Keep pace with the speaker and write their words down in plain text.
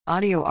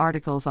Audio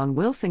articles on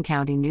Wilson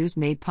County News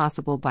made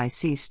possible by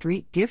C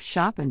Street Gift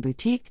Shop and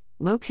Boutique,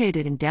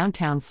 located in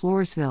downtown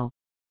Floresville.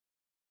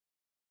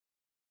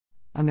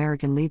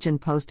 American Legion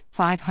Post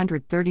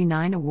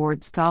 539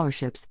 Award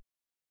Scholarships.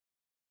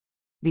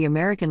 The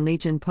American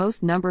Legion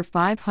Post number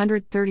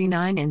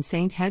 539 in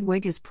St.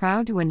 Hedwig is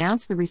proud to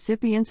announce the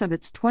recipients of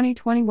its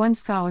 2021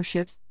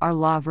 scholarships are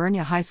La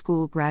Vernia High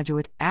School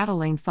graduate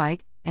Adelaine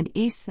Fike and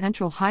East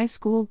Central High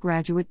School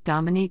graduate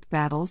Dominique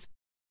Battles.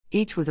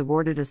 Each was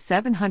awarded a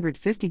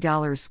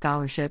 $750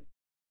 scholarship.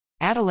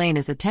 Adelaine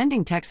is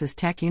attending Texas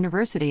Tech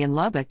University in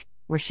Lubbock,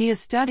 where she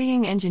is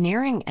studying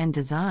engineering and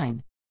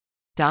design.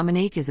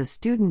 Dominique is a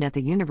student at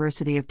the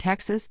University of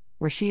Texas,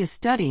 where she is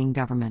studying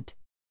government.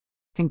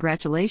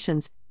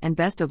 Congratulations, and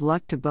best of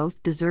luck to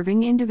both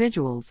deserving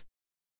individuals.